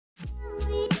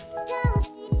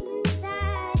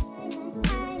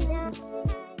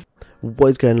What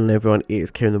is going on, everyone? It's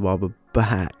Kieron the Barber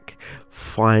back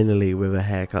finally with a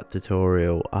haircut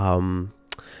tutorial. I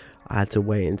had to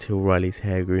wait until Riley's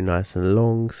hair grew nice and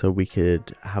long so we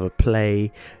could have a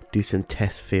play, do some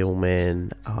test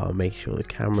filming, make sure the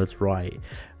camera's right,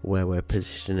 where we're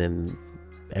positioning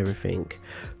everything.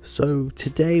 So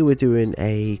today we're doing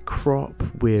a crop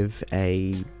with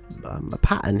a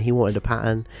pattern. He wanted a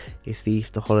pattern. It's the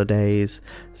Easter holidays,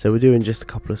 so we're doing just a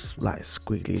couple of like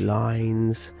squiggly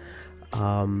lines.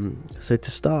 So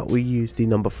to start, we use the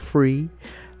number 3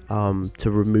 to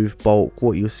remove bulk.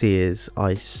 What you'll see is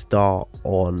I start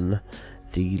on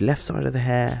the left side of the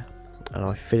hair and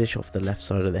I finish off the left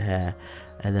side of the hair,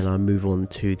 and then I move on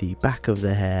to the back of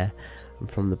the hair,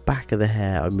 and from the back of the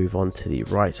hair I move on to the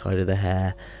right side of the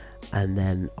hair, and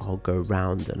then I'll go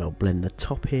round and I'll blend the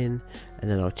top in, and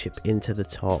then I'll chip into the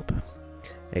top,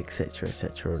 etc,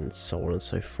 etc, and so on and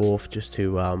so forth.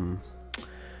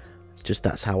 Just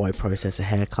that's how I process a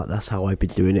haircut. That's how I've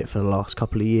been doing it for the last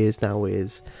couple of years now,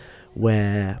 is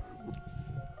where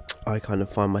I kind of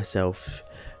find myself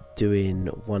doing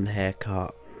one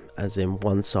haircut, as in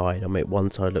one side, I make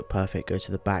one side look perfect, go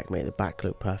to the back, make the back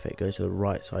look perfect, go to the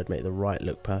right side, make the right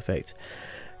look perfect.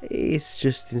 It's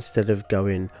just, instead of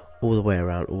going all the way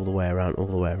around, all the way around, all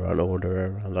the way around, all the way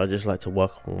around, I just like to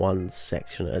work on one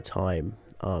section at a time.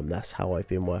 That's how I've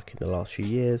been working the last few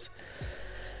years,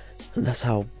 and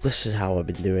this is how I've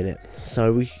been doing it.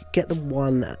 So we get the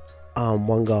one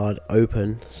guard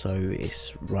open, so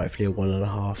it's rightfully a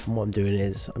 1.5, and what I'm doing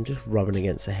is I'm just rubbing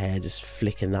against the hair, just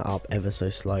flicking that up ever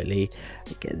so slightly.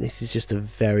 Again, this is just a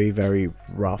very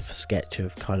rough sketch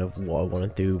of kind of what I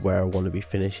want to do, where I want to be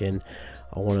finishing.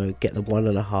 I want to get the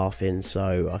 1.5 in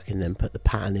so I can then put the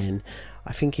pattern in.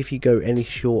 I think if you go any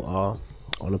shorter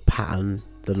on a pattern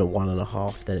than a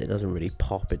 1.5, then it doesn't really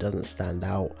pop, it doesn't stand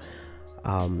out.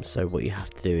 So what you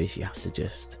have to do is you have to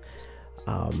just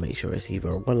make sure it's either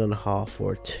a 1.5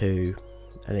 or a 2,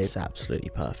 and it's absolutely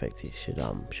perfect. It should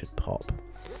pop.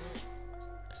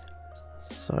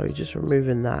 So just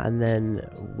removing that, and then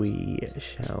we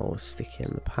shall stick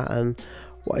in the pattern.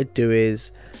 What I do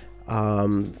is,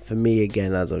 for me,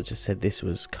 again, as I've just said, this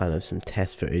was kind of some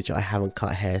test footage. I haven't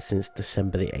cut hair since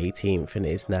December the 18th, and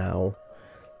it is now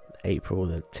April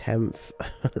the 10th.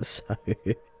 So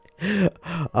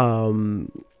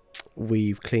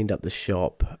we've cleaned up the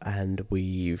shop, and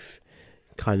we've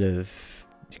kind of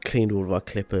cleaned all of our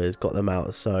clippers, got them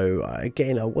out. So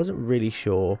again, I wasn't really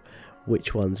sure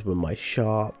which ones were my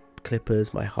sharp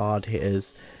clippers, my hard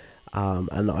hitters,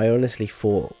 and I honestly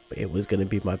thought it was going to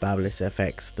be my Babyliss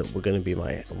FX that were going to be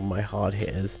my hard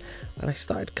hitters, and I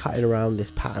started cutting around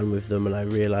this pattern with them, and I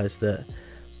realized that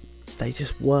they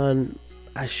just weren't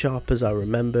as sharp as I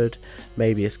remembered.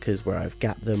 Maybe it's because where I've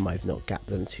gapped them, I've not gapped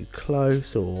them too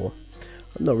close, or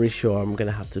I'm not really sure. I'm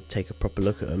gonna have to take a proper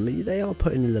look at them. They are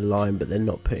putting in the line, but they're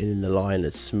not putting in the line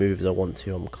as smooth as I want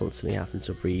to. I'm constantly having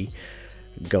to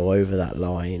go over that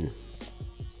line,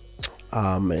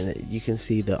 and you can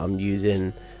see that I'm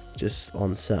using, just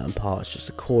on certain parts, just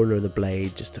the corner of the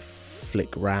blade just to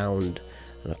flick round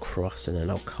and across, and then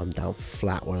I'll come down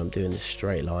flat when I'm doing the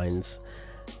straight lines.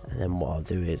 And then what I'll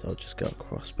do is I'll just go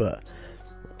across. But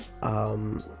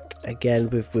again,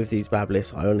 with these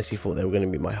Babyliss, I honestly thought they were going to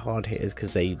be my hard hitters,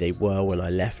 because they were when I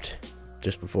left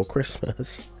just before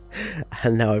Christmas.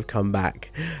 And now I've come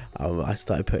back, I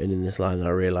started putting in this line, and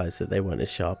I realized that they weren't as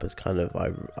sharp as kind of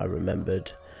I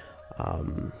remembered.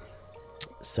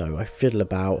 So I fiddle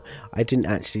about. I didn't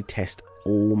actually test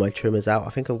all my trimmers out.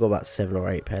 I think I've got about 7 or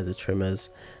 8 pairs of trimmers,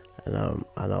 and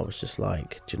I was just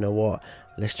like, do you know what,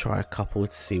 let's try a couple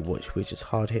to see which is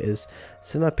hard hitters.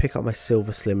 So then I pick up my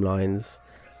silver slimlines,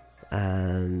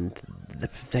 and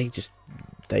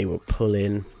they were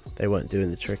pulling, they weren't doing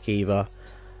the trick either.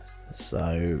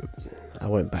 So I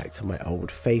went back to my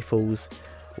old faithfuls,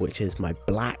 which is my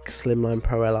black slimline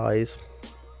Pro LIs,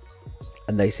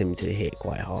 and they seem to hit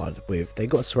quite hard. They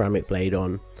got a ceramic blade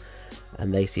on,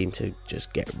 and they seem to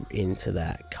just get into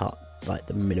that, cut like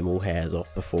the minimal hairs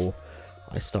off before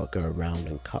I start going around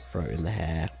and cutthroating the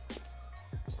hair.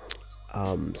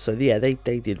 So yeah, they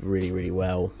did really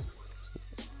well.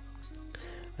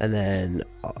 And then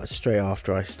straight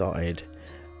after I started,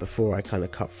 before I kind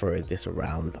of cutthroated this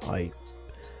around, I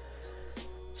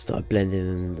started blending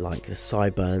in like the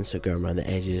sideburns, so going around the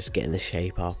edges, getting the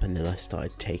shape up, and then I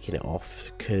started taking it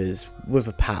off, because with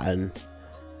a pattern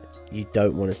you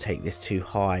don't want to take this too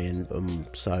high. And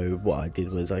so what I did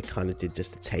was I kind of did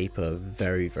just a taper,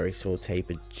 very small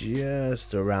taper,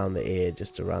 just around the ear,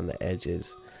 just around the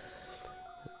edges,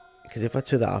 because if I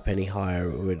took that up any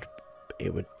higher,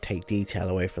 it would take detail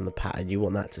away from the pattern. You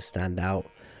want that to stand out.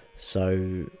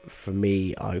 So for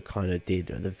me, I kind of did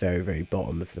at the very, very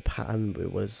bottom of the pattern.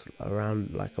 It was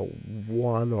around like a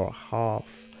 1 or a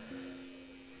half.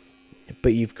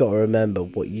 But you've got to remember,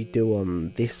 what you do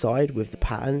on this side with the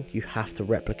pattern, you have to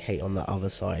replicate on the other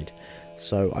side.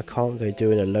 So I can't go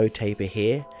doing a low taper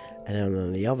here and then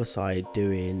on the other side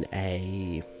doing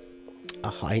a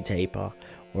high taper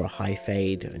or a high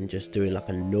fade and just doing like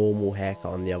a normal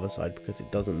haircut on the other side, because it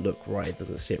doesn't look right, it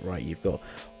doesn't sit right. You've got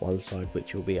one side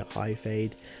which will be a high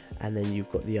fade, and then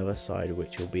you've got the other side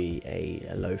which will be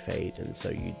a low fade, and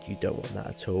so you don't want that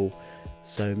at all.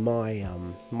 So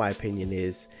my opinion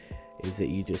is that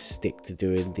you just stick to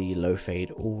doing the low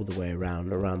fade all the way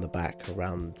around the back,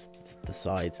 around the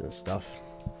sides and stuff.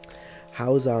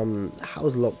 How's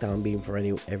lockdown been for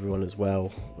everyone as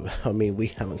well? I mean, we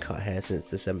haven't cut hair since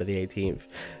December the 18th,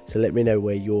 so let me know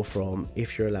where you're from,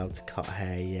 if you're allowed to cut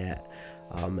hair yet,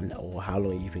 or how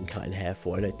long you've been cutting hair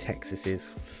for. I know Texas is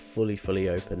fully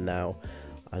open now.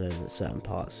 I know that certain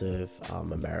parts of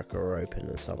America are open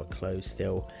and some are closed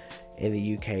still. In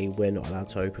the UK, we're not allowed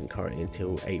to open currently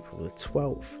until April the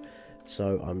 12th,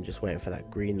 so I'm just waiting for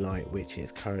that green light, which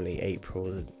is currently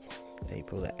April the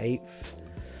 8th.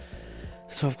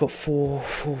 So I've got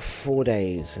four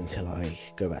days until I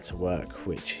go back to work,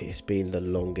 which has been the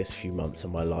longest few months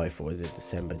of my life. Or is it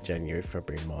December, January,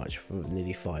 February, March? For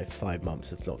nearly five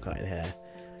months of not cutting hair,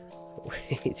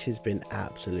 which has been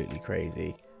absolutely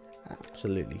crazy.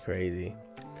 Absolutely crazy.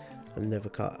 I've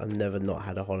never not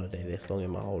had a holiday this long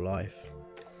in my whole life.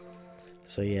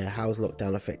 So yeah, how's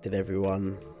lockdown affected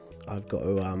everyone? I've got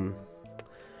to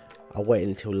I waited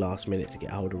until last minute to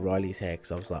get hold of Riley's hair,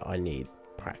 because I was like, I need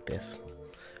practice.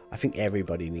 I think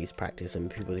everybody needs practice,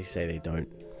 and people who say they don't,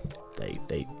 they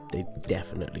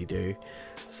definitely do.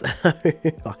 So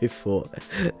I thought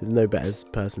there's no better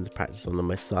person to practice on than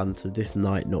my son. So this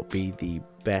might not be the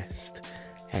best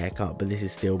haircut, but this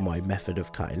is still my method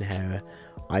of cutting hair.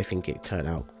 I think it turned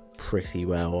out pretty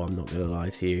well, I'm not gonna lie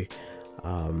to you.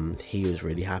 He was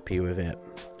really happy with it,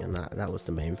 and that was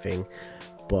the main thing.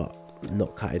 But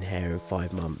not cutting hair in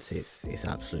 5 months, it's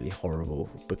absolutely horrible,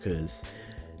 because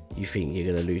you think you're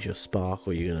going to lose your spark,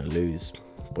 or you're going to lose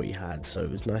what you had. So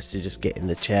it was nice to just get in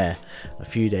the chair a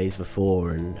few days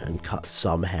before and cut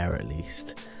some hair at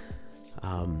least.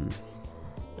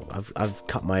 I've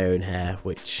cut my own hair,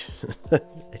 which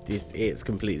it's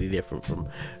completely different from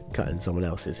cutting someone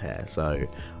else's hair. So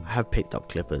I have picked up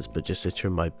clippers, but just to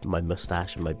trim my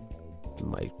mustache and my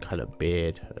kind of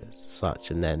beard as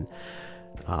such, and then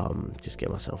just get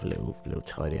myself a little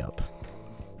tidy up.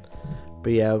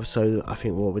 But yeah, so I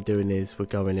think what we're doing is we're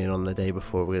going in on the day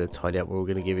before, we're going to tidy up, we're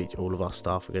going to give all of our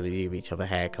staff, we're going to give each other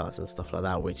haircuts and stuff like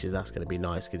that, that's going to be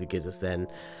nice, because it gives us then,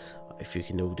 if you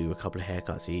can all do a couple of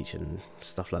haircuts each and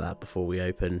stuff like that before we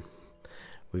open,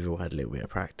 we've all had a little bit of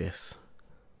practice.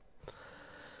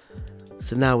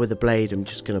 So now with the blade, I'm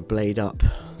just going to blade up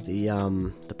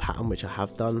the pattern, which I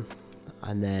have done,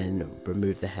 and then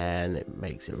remove the hair, and it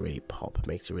makes it really pop, it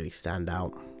makes it really stand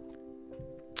out.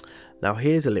 Now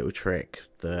here's a little trick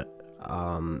that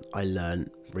I learned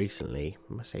recently.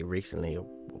 I say recently,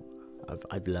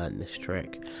 I've learned this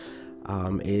trick.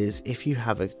 Is if you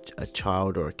have a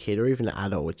child or a kid or even an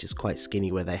adult which is quite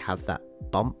skinny, where they have that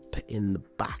bump in the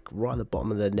back, right at the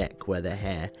bottom of their neck, where their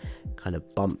hair kind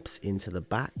of bumps into the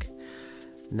back.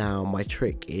 Now my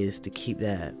trick is to keep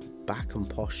their back and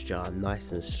posture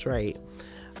nice and straight,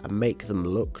 and make them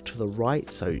look to the right,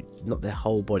 so not their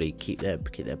whole body, keep their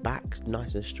back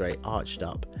nice and straight, arched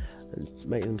up, and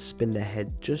make them spin their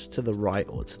head just to the right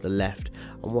or to the left.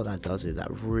 And what that does is that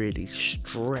really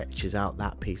stretches out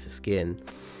that piece of skin,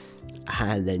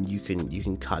 and then you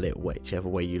can cut it whichever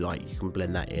way you like. You can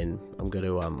blend that in. I'm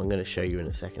gonna show you in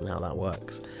a second how that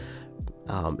works.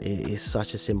 It is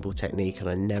such a simple technique, and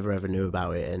I never ever knew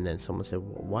about it, and then someone said,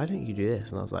 why don't you do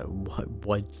this? And I was like,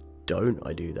 why don't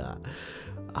I do that?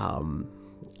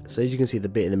 So as you can see, the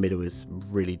bit in the middle is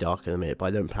really dark in the minute, but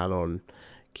I don't plan on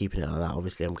keeping it like that.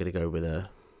 Obviously I'm going to go with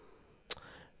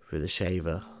a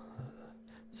shaver.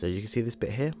 So you can see this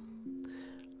bit here,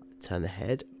 turn the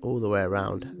head all the way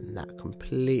around, and that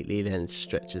completely then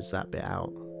stretches that bit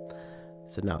out.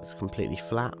 So now it's completely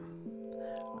flat.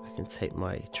 I can take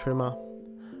my trimmer,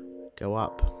 go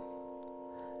up,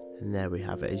 and there we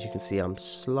have it. As you can see, I'm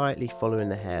slightly following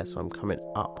the hair, so I'm coming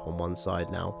up on one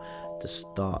side now to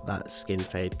start that skin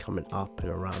fade, coming up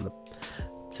and around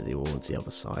towards the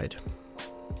other side.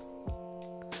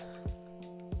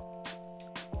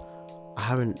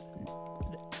 I've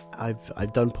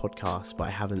done podcasts, but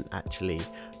I haven't actually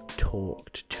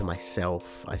talked to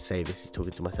myself. I say this is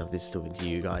talking to myself, this is talking to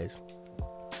you guys.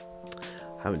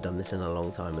 haven't done this in a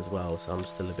long time as well, so I'm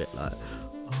still a bit like,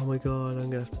 oh my god,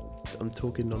 I'm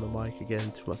talking on the mic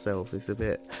again to myself. It's a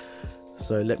bit,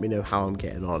 so let me know how I'm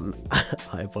getting on.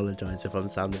 I apologise if I'm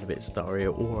sounding a bit stuttery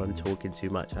or I'm talking too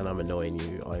much and I'm annoying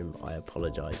you. I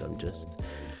apologise. I'm just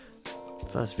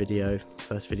first video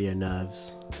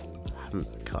nerves. I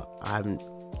haven't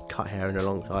cut hair in a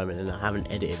long time, and I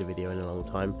haven't edited a video in a long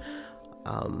time.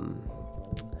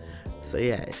 So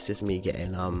yeah, it's just me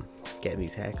getting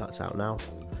these haircuts out now.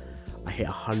 I hit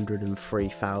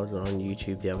 103,000 on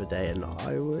YouTube the other day and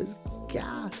I was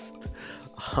gassed.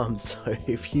 So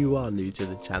if you are new to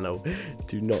the channel,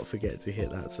 do not forget to hit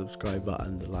that subscribe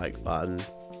button, the like button,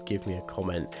 give me a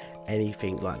comment.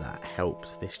 Anything like that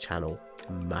helps this channel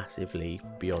massively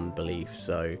beyond belief.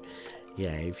 So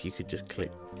yeah, if you could just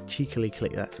cheekily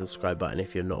click that subscribe button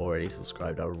if you're not already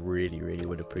subscribed, I really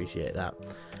would appreciate that.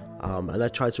 And I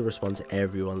try to respond to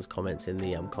everyone's comments in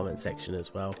the comment section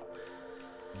as well.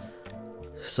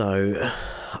 So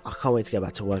I can't wait to get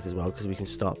back to work as well, because we can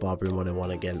start Barbering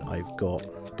 101 again. I've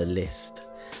got the list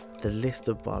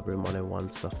of Barbering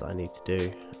 101 stuff that I need to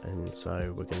do, and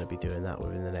so we're going to be doing that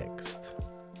within the next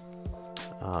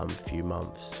few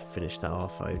months. Finish that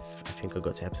off. I think I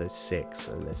got to episode 6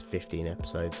 and there's 15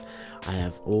 episodes. I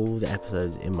have all the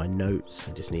episodes in my notes.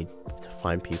 I just need to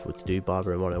find people to do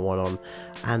Barbering 101 on,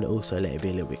 and also let it be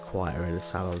a little bit quieter in the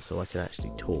salon so I can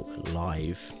actually talk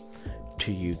live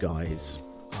to you guys.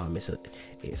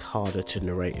 It's harder to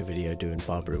narrate a video doing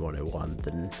Barbering 101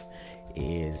 than it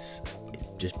is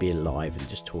just being live and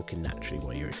just talking naturally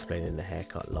while you're explaining the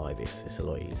haircut live. It's a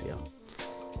lot easier.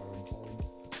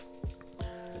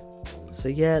 So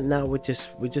yeah, now we're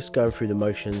just going through the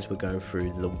motions. We're going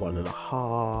through the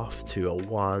 1.5 to a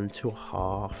 1 to a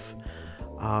half.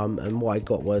 And what I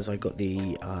got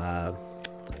the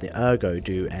Ergo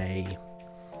do a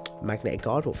magnetic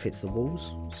guard what fits the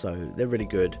walls, so they're really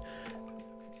good,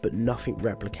 but nothing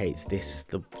replicates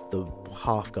the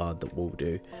half guard that will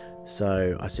do.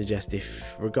 So I suggest,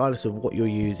 if regardless of what you're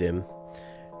using,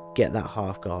 get that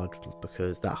half guard,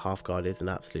 because that half guard is an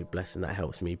absolute blessing. That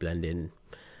helps me blend in.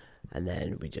 And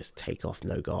then we just take off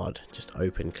no guard, just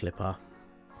open clipper,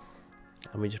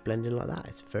 and we just blend in like that.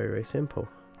 It's very simple.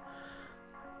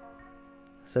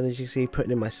 So as you see,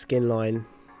 putting in my skin line,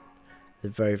 the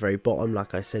very bottom,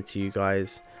 like I said to you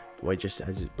guys, we're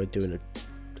doing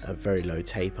a very low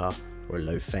taper or a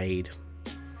low fade,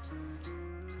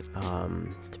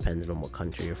 depending on what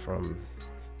country you're from.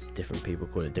 Different people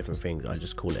call it different things. I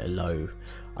just call it a low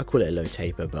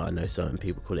taper, but I know certain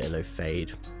people call it a low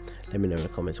fade. Let me know in the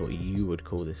comments what you would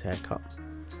call this haircut.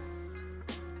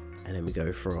 And then we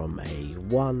go from a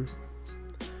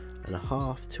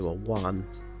 1.5 to a 1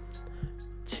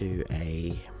 to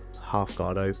a half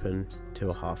guard open to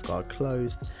a half guard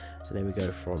closed, and then we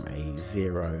go from a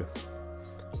 0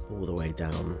 all the way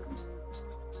down,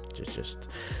 just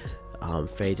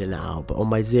fading out. But on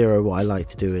my 0, what I like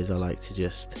to do is I like to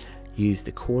just use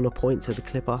the corner points of the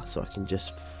clipper, so I can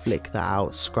just flick that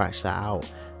out, scratch that out,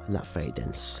 and that fade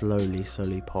then slowly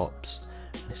pops,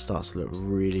 and it starts to look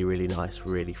really nice,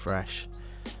 really fresh.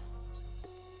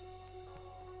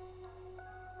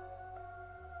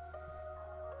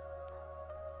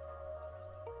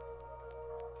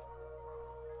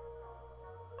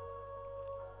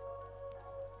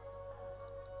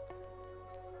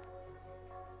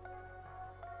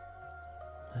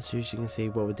 So as you can see,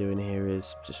 what we're doing here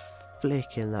is just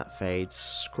flicking that fade,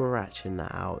 scratching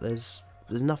that out. There's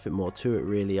nothing more to it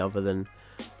really, other than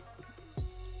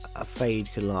a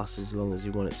fade can last as long as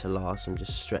you want it to last. I'm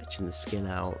just stretching the skin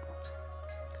out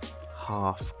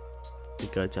half to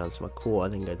go down to my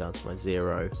quarter, then go down to my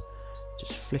 0,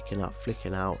 just flicking up,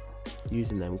 flicking out,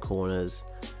 using them corners,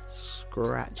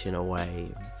 scratching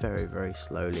away very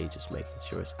slowly, just making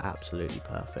sure it's absolutely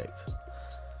perfect.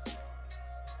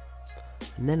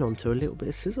 And then onto a little bit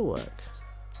of scissor work.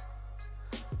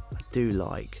 I do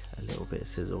like a little bit of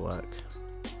scissor work.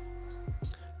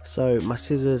 So my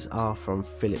scissors are from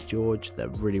Philip George. They're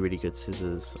really good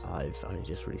scissors. I've only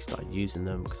just really started using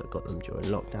them because I got them during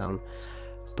lockdown,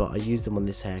 but I used them on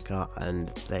this haircut and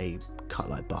they cut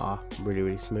like butter,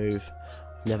 really smooth.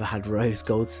 I've never had rose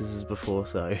gold scissors before,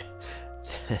 so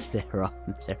they're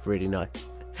really nice.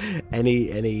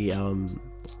 Anything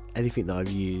that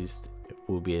I've used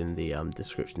will be in the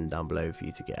description down below for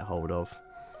you to get a hold of.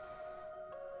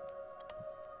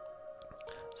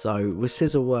 So with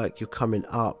scissor work, you're coming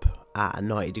up at a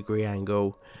 90-degree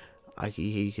angle.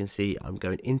 You can see I'm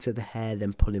going into the hair,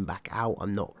 then pulling back out.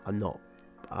 I'm not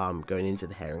going into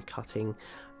the hair and cutting.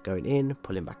 Going in,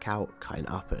 pulling back out, cutting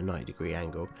up at a 90-degree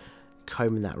angle.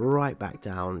 combing that right back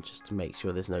down just to make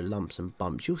sure there's no lumps and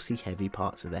bumps. You'll see heavy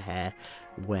parts of the hair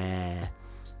where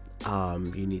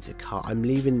you need to cut. I'm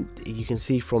leaving, you can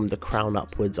see from the crown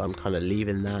upwards, I'm kind of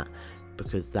leaving that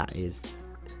because that is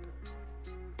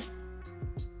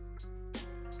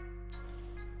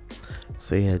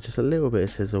so yeah, just a little bit of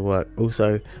scissor work.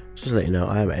 Also, just to let you know,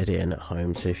 I am editing at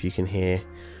home, so if you can hear,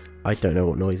 I don't know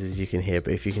what noises you can hear,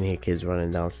 but if you can hear kids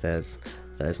running downstairs,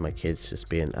 that is my kids just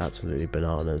being absolutely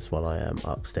bananas while I am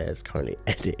upstairs currently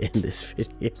editing this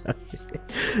video.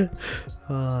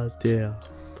 Oh dear.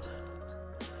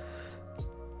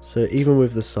 So even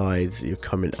with the sides, you're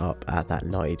coming up at that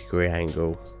 90-degree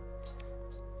angle,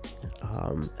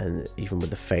 and even with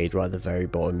the fade right at the very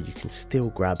bottom, you can still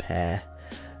grab hair.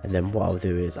 And then what I'll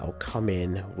do is I'll come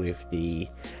in with the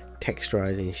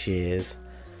texturizing shears,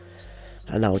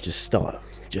 and I'll just start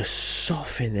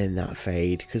softening that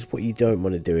fade, because what you don't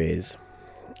want to do is,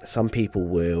 some people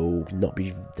will not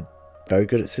be very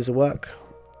good at scissor work,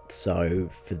 so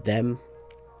for them,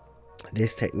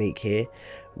 this technique here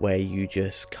where you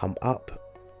just come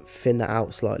up, thin that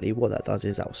out slightly, what that does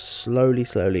is that'll slowly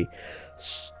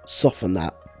soften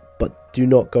that, but do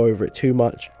not go over it too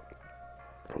much,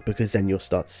 because then you'll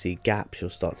start to see gaps, you'll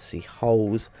start to see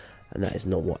holes, and that is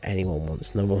not what anyone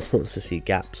wants. No one wants to see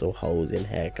gaps or holes in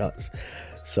haircuts.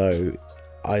 So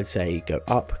I'd say go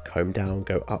up, comb down,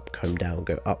 go up, comb down,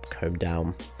 go up, comb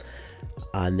down.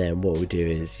 And then what we'll do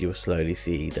is you'll slowly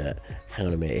see that, hang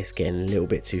on a minute, it's getting a little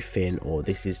bit too thin, or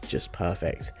this is just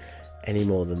perfect. Any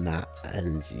more than that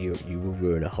and you will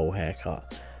ruin a whole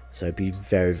haircut. So be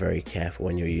very careful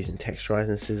when you're using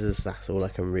texturizing scissors. That's all I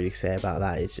can really say about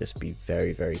that, is just be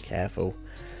very careful.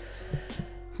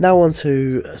 Now on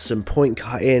to some point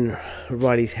cutting.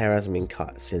 Riley's hair hasn't been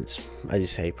cut since, I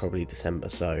just say, probably December,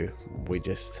 so we're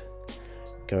just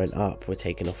going up. We're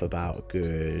taking off about a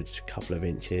good couple of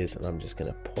inches, and I'm just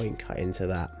going to point cut into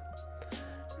that.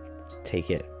 Take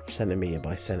it centimetre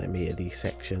by centimetre, these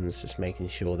sections, just making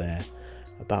sure they're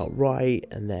about right,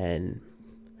 and then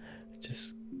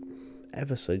just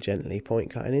ever so gently point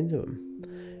cutting into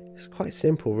them. It's quite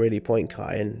simple really, point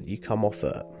cutting. You come off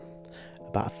at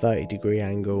about a 30-degree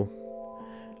angle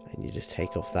and you just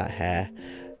take off that hair.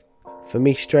 For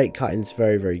me, straight cutting is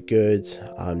very good.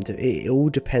 It all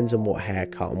depends on what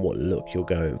haircut and what look you're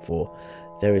going for.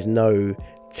 There is no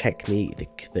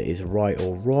technique that is right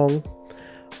or wrong.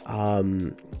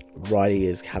 Riley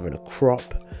is having a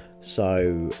crop,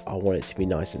 so I want it to be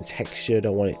nice and textured. I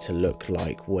want it to look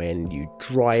like when you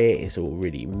dry it, it's all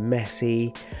really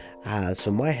messy. As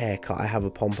for my haircut, I have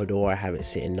a pompadour. I have it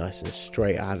sitting nice and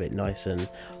straight. I have it nice and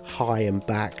high and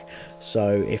back.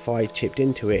 So if I chipped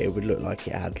into it, it would look like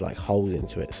it had like holes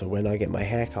into it. So when I get my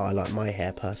haircut, I like my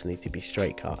hair personally to be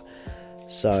straight cut.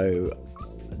 So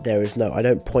there is no, I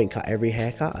don't point cut every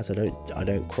haircut, as I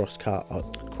don't cross cut.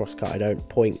 I don't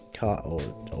point cut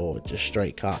or just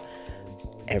straight cut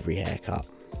every haircut.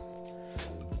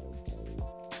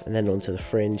 And then onto the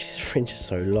fringe. His fringe is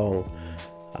so long.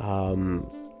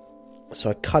 So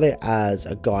I cut it as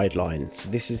a guideline. So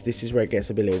this is where it gets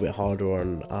a little bit harder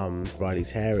on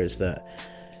Riley's hair, is that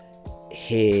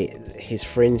his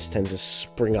fringe tends to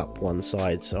spring up one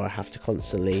side, so I have to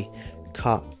constantly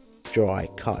cut, dry,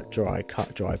 cut, dry,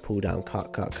 cut, dry, pull down,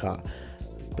 cut,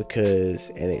 because,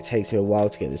 and it takes me a while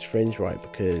to get this fringe right,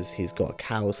 because he's got a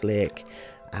cow's lick,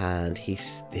 and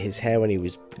his hair when he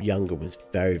was younger was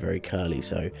very curly,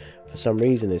 so for some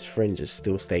reason his fringe has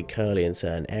still stayed curly in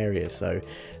certain areas. So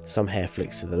some hair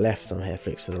flicks to the left, some hair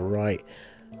flicks to the right,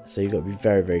 so you've got to be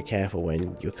very careful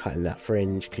when you're cutting that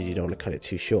fringe, because you don't want to cut it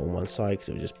too short on one side because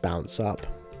it will just bounce up.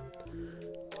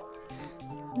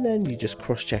 And then you just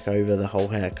cross check over the whole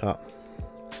haircut,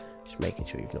 just making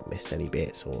sure you've not missed any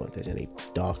bits or there's any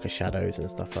darker shadows and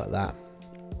stuff like that.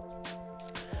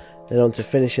 Then on to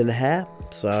finishing the hair.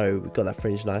 So we've got that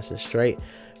fringe nice and straight.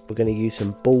 We're going to use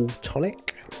some Ball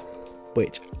Tonic,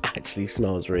 which actually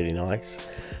smells really nice.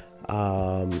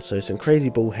 So some Crazy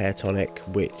Ball hair tonic,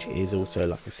 which is also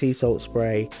like a sea salt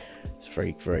spray. It's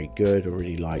very good. I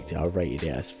really liked it. I rated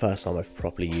it as the first time I've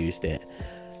properly used it.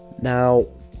 Now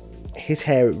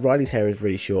Riley's hair is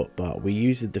really short, but we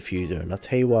use the diffuser, and I'll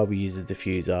tell you why we use the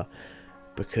diffuser,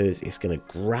 because it's going to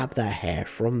grab that hair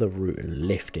from the root and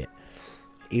lift it.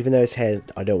 Even though his hair,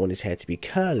 I don't want his hair to be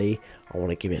curly, I want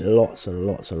to give it lots and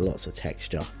lots of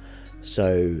texture.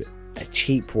 So a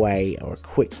cheap way or a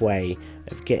quick way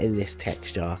of getting this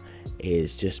texture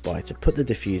is just by to put the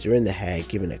diffuser in the hair,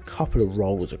 giving it a couple of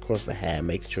rolls across the hair,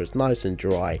 making sure it's nice and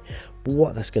dry. But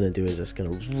what that's going to do is it's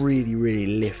going to really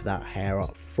lift that hair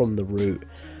up from the root.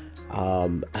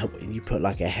 And you put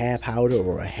like a hair powder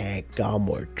or a hair gum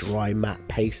or a dry matte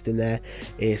paste in there,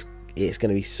 it's going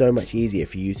to be so much easier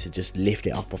for you to just lift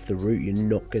it up off the root. You're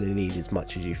not going to need as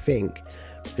much as you think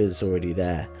because it's already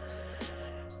there.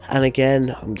 And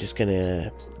again, I'm just going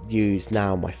to use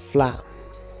now my flat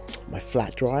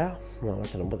dryer. Well, I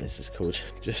don't know what this is called,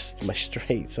 just my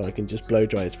straight, so I can just blow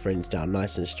dry this fringe down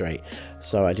nice and straight.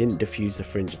 So I didn't diffuse the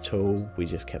fringe at all, we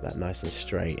just kept that nice and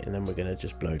straight, and then we're going to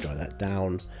just blow dry that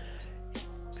down.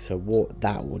 So what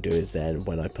that will do is then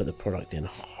when I put the product in,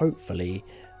 hopefully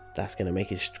that's going to make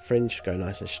his fringe go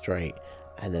nice and straight,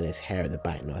 and then his hair at the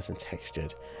back nice and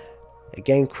textured.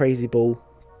 Again, crazy ball,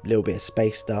 little bit of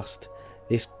space dust.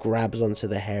 This grabs onto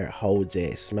the hair, it holds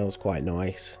it, it smells quite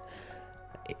nice.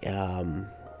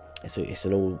 It's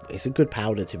a good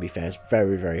powder, to be fair. It's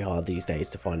very, very hard these days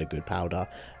to find a good powder,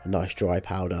 a nice dry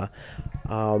powder.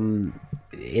 In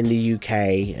the UK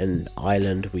and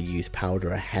Ireland, we use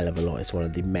powder a hell of a lot. It's one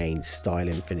of the main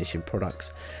styling finishing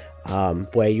products.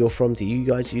 Where you're from, do you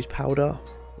guys use powder?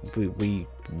 We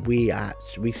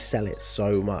sell it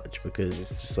so much because it's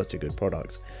just such a good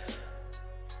product,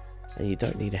 and you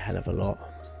don't need a hell of a lot.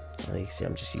 And you see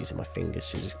I'm just using my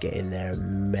fingers to just get in there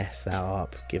and mess that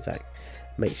up,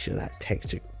 make sure that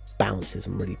texture bounces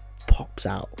and really pops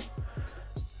out.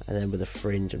 And then with the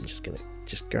fringe, I'm just gonna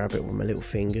grab it with my little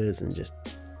fingers and just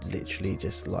literally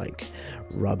just like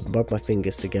rub my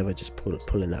fingers together, just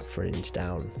pulling that fringe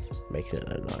down, making it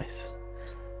look nice.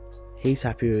 He's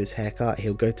happy with his haircut.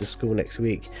 He'll go to school next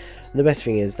week. And the best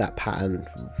thing is that pattern,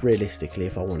 realistically,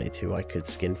 if I wanted to, I could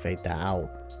skin fade that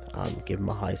out, give him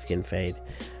a high skin fade.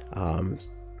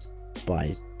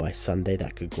 By Sunday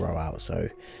that could grow out, so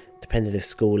depending if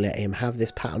school let him have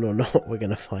this pattern or not, we're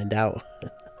gonna find out.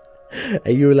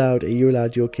 Are you allowed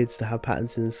your kids to have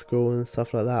patterns in school and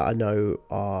stuff like that? I know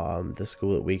the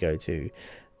school that we go to,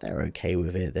 they're okay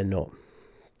with it. They're not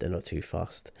too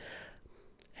fussed.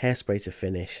 Hairspray to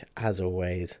finish, as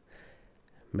always,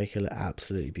 make it look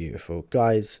absolutely beautiful.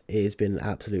 Guys, it has been an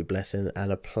absolute blessing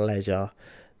and a pleasure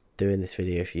doing this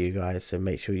video for you guys, so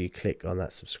make sure you click on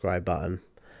that subscribe button,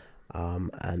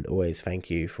 and always thank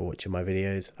you for watching my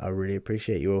videos. I really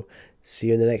appreciate you all. See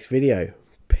you in the next video.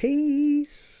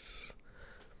 Peace.